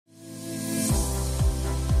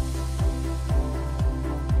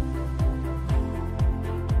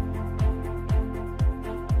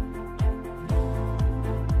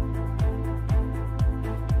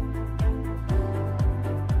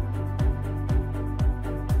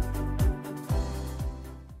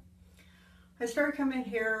I started coming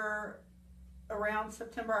here around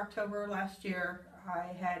September, October last year.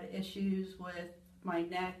 I had issues with my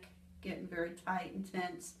neck getting very tight and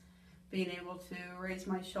tense, being able to raise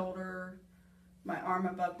my shoulder, my arm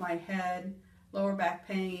above my head, lower back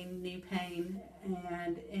pain, knee pain,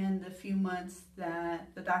 and in the few months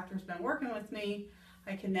that the doctor's been working with me,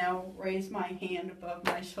 I can now raise my hand above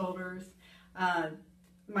my shoulders.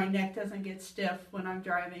 My neck doesn't get stiff when I'm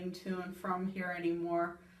driving to and from here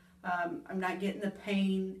anymore. I'm not getting the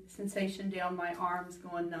pain sensation down my arms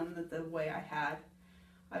going numb the way I had.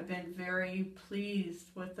 I've been very pleased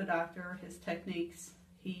with the doctor, his techniques.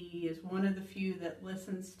 He is one of the few that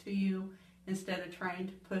listens to you instead of trying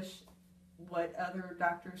to push what other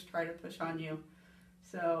doctors try to push on you.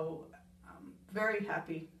 So I'm very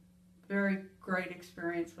happy, very great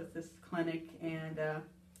experience with this clinic, and I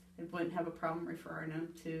wouldn't have a problem referring them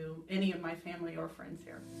to any of my family or friends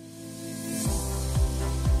here.